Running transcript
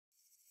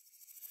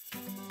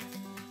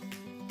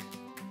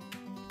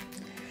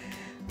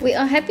We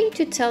are happy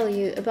to tell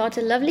you about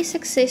a lovely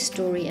success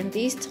story in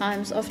these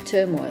times of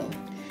turmoil.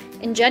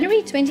 In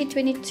January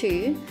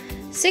 2022,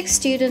 6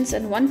 students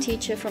and 1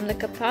 teacher from the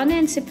Kapane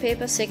and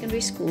Sipepa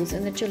Secondary schools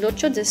in the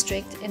Tshilotshwa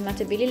district in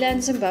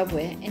Matabeleland,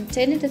 Zimbabwe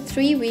attended a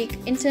 3-week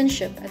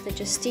internship at the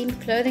Justine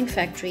Clothing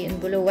factory in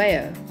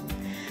Bulawayo.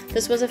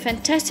 This was a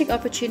fantastic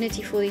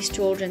opportunity for these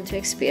children to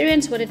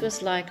experience what it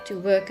was like to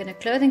work in a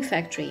clothing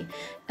factory,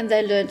 and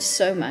they learned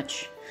so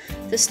much.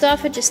 The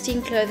staff at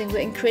Justine Clothing were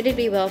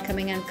incredibly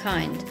welcoming and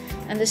kind,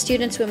 and the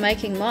students were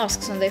making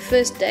masks on their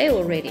first day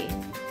already.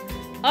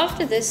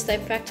 After this, they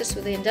practiced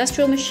with the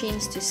industrial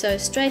machines to sew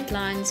straight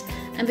lines,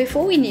 and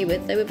before we knew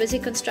it, they were busy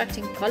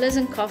constructing collars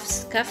and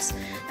cuffs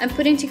and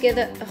putting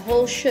together a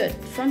whole shirt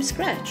from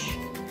scratch.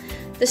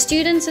 The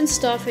students and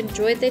staff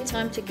enjoyed their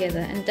time together,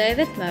 and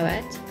David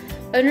Moat,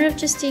 owner of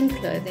Justine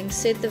Clothing,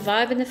 said the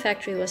vibe in the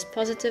factory was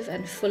positive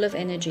and full of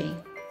energy.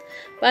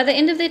 By the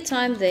end of their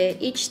time there,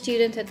 each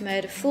student had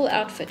made a full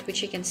outfit,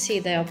 which you can see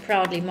they are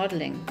proudly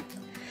modeling.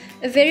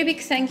 A very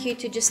big thank you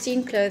to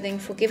Justine Clothing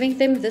for giving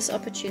them this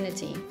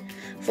opportunity,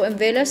 for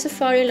Imvelo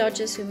Safari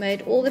Lodges who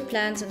made all the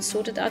plans and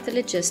sorted out the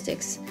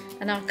logistics,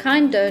 and our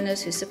kind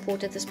donors who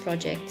supported this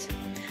project.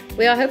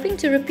 We are hoping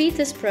to repeat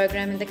this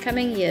program in the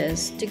coming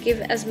years to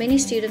give as many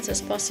students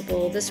as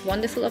possible this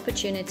wonderful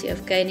opportunity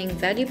of gaining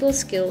valuable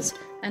skills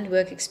and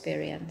work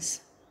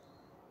experience.